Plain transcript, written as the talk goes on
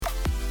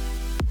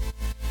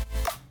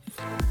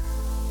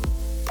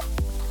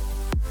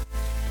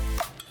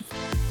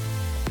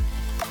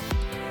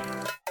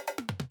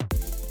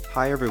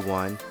Hi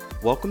everyone,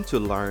 welcome to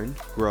Learn,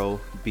 Grow,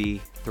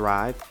 Be,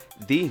 Thrive,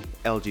 the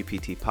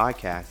LGBT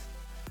podcast.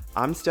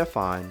 I'm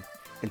Stephon,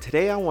 and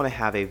today I want to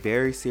have a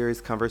very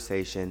serious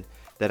conversation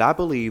that I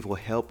believe will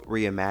help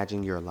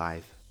reimagine your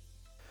life.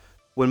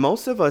 When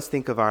most of us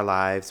think of our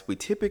lives, we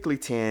typically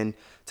tend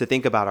to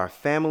think about our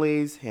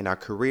families and our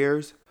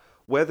careers,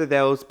 whether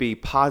those be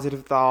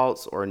positive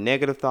thoughts or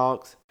negative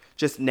thoughts.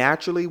 Just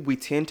naturally, we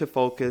tend to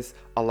focus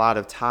a lot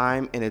of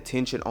time and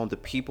attention on the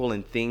people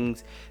and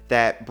things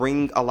that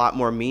bring a lot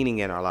more meaning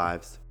in our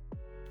lives.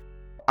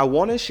 I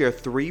want to share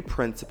 3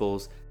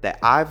 principles that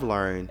I've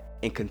learned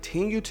and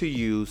continue to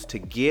use to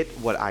get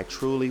what I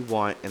truly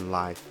want in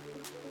life.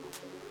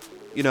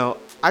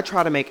 I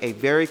try to make a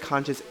very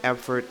conscious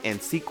effort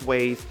and seek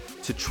ways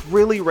to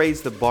really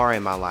raise the bar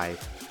in my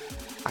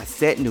life. I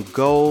set new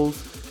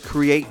goals,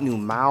 create new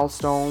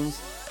milestones.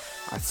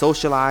 I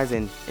socialize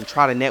and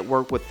try to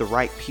network with the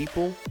right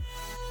people.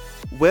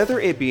 Whether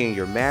it be in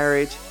your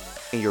marriage,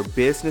 in your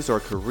business or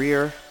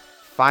career,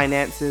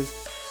 finances,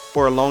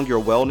 or along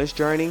your wellness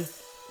journey,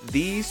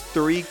 these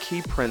 3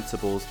 key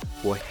principles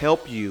will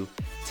help you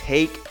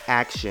take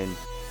action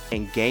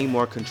and gain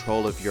more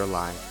control of your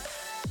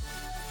life.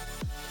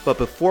 But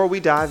before we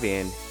dive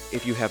in,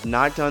 if you have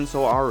not done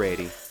so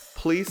already,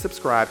 please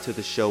subscribe to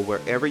the show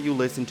wherever you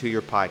listen to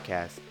your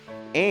podcast.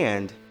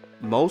 And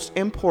most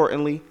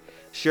importantly,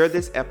 share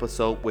this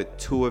episode with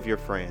 2 of your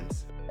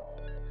friends.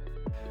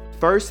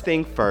 First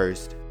thing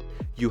first,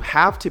 you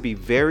have to be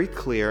very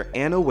clear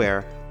and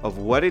aware of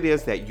what it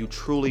is that you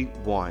truly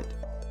want.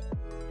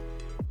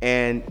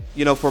 And,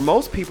 for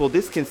most people,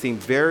 this can seem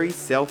very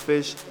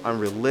selfish,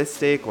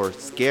 unrealistic, or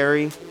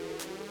scary.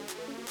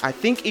 I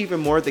think even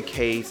more the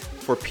case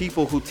for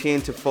people who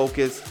tend to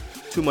focus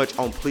too much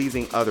on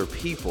pleasing other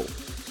people.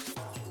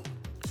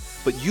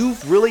 But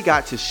you've really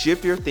got to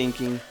shift your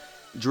thinking,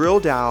 drill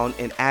down,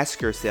 and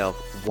ask yourself,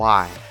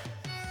 why?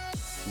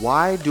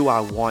 Why do I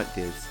want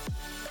this?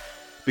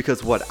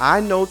 Because what I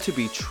know to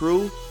be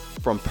true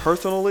from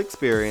personal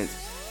experience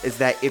is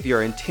that if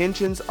your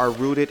intentions are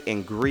rooted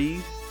in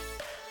greed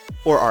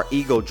or are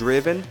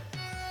ego-driven,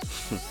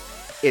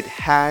 it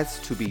has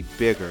to be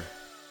bigger.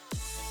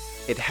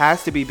 It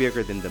has to be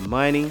bigger than the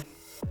money.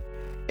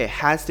 It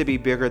has to be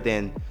bigger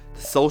than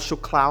the social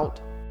clout.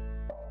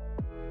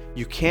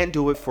 You can't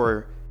do it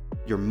for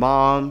your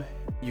mom.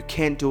 You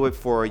can't do it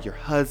for your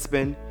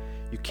husband.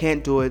 You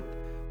can't do it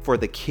for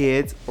the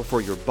kids or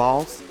for your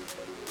boss.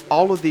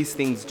 All of these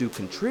things do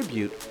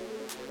contribute,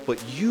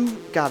 but you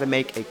got to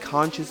make a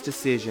conscious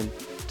decision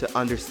to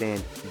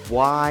understand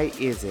why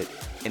is it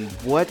and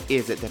what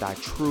is it that I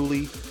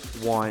truly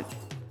want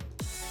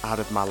out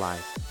of my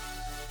life.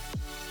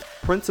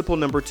 Principle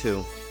number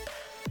 2,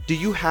 do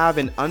you have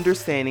an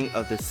understanding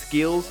of the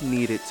skills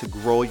needed to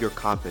grow your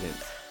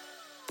confidence?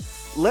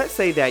 Let's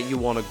say that you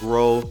want to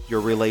grow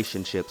your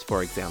relationships,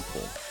 for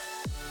example.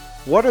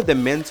 What are the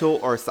mental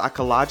or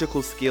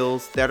psychological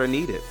skills that are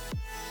needed?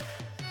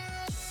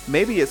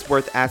 Maybe it's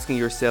worth asking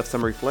yourself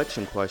some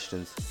reflection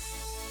questions.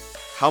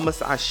 How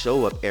must I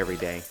show up every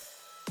day?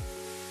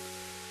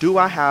 Do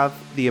I have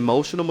the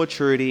emotional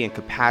maturity and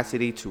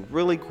capacity to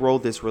really grow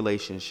this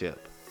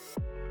relationship?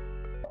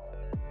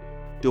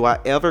 Do I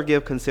ever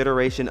give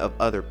consideration of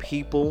other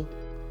people,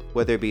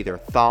 whether it be their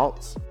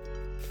thoughts,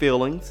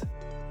 feelings,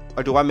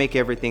 or do I make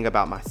everything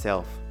about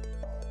myself?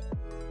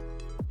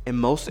 And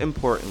most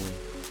importantly,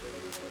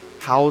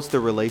 how's the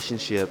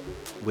relationship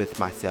with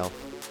myself?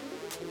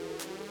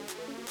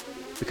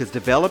 Because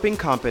developing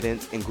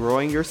competence and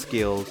growing your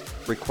skills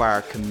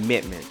require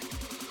commitment,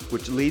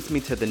 which leads me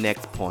to the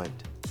next point.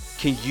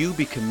 Can you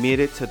be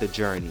committed to the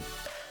journey?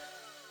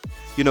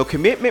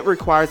 Commitment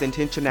requires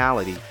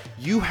intentionality.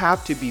 You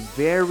have to be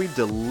very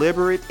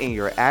deliberate in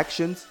your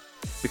actions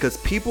because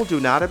people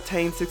do not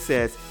obtain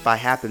success by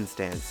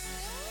happenstance.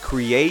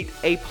 Create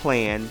a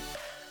plan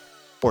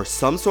or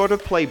some sort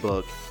of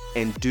playbook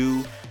and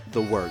do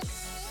the work.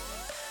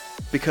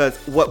 Because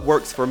what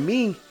works for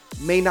me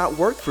may not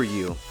work for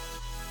you.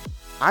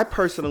 I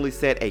personally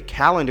set a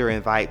calendar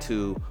invite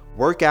to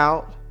work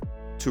out,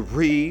 to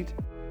read,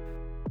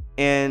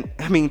 and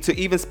to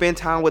even spend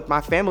time with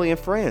my family and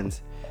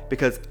friends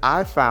because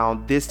I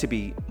found this to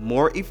be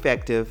more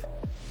effective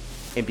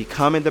in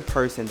becoming the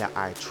person that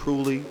I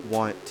truly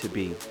want to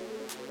be.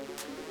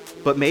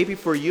 But maybe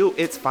for you,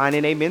 it's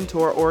finding a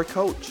mentor or a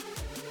coach.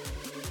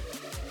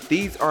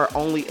 These are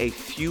only a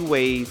few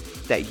ways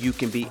that you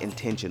can be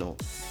intentional.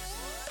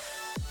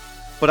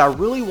 But I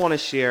really want to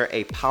share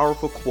a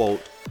powerful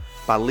quote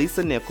by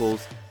Lisa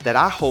Nichols that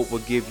I hope will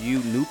give you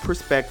new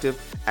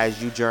perspective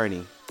as you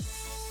journey.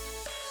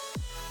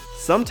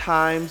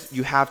 Sometimes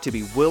you have to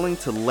be willing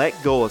to let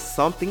go of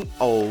something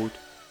old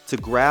to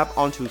grab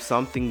onto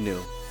something new.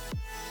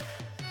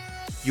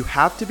 You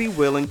have to be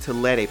willing to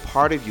let a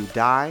part of you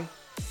die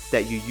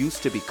that you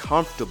used to be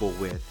comfortable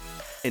with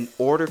in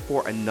order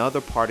for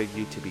another part of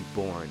you to be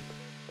born.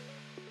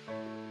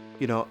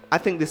 I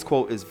think this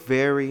quote is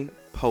very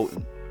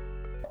potent.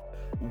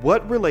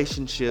 What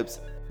relationships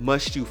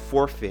must you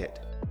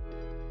forfeit?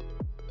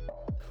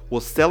 Will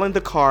selling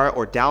the car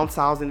or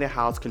downsizing the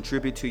house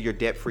contribute to your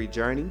debt-free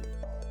journey?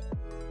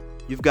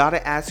 You've got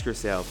to ask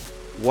yourself,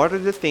 what are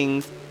the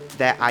things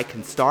that I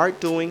can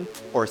start doing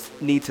or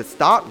need to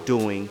stop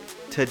doing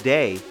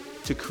today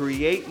to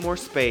create more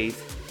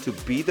space to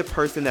be the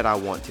person that I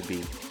want to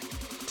be,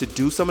 to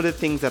do some of the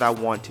things that I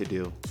want to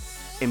do,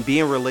 and be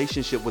in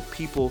relationship with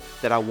people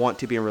that I want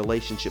to be in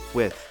relationship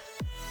with.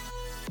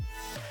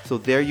 So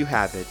there you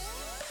have it.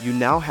 You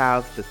now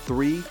have the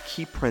 3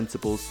 key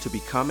principles to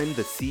becoming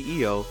the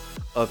CEO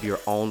of your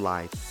own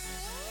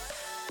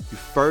life. You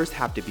first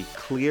have to be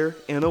clear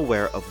and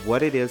aware of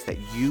what it is that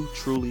you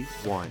truly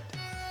want.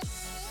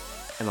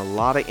 And a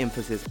lot of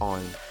emphasis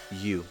on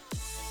you.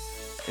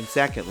 And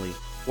secondly,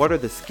 what are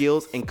the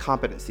skills and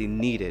competency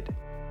needed?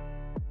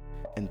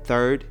 And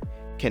third,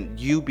 can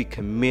you be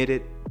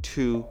committed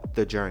to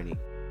the journey?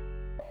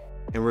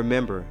 And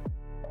remember,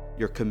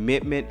 your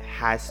commitment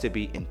has to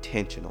be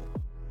intentional.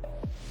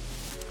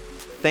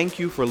 Thank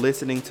you for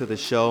listening to the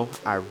show.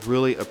 I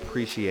really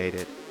appreciate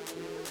it.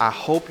 I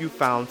hope you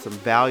found some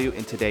value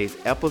in today's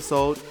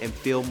episode and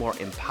feel more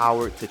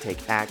empowered to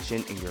take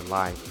action in your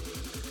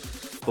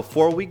life.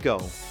 Before we go,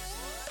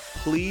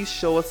 please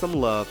show us some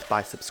love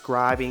by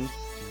subscribing,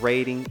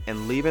 rating,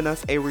 and leaving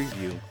us a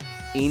review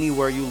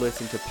anywhere you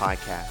listen to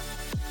podcasts.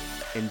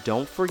 And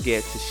don't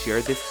forget to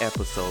share this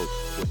episode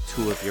with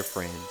 2 of your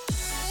friends.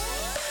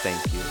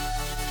 Thank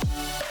you.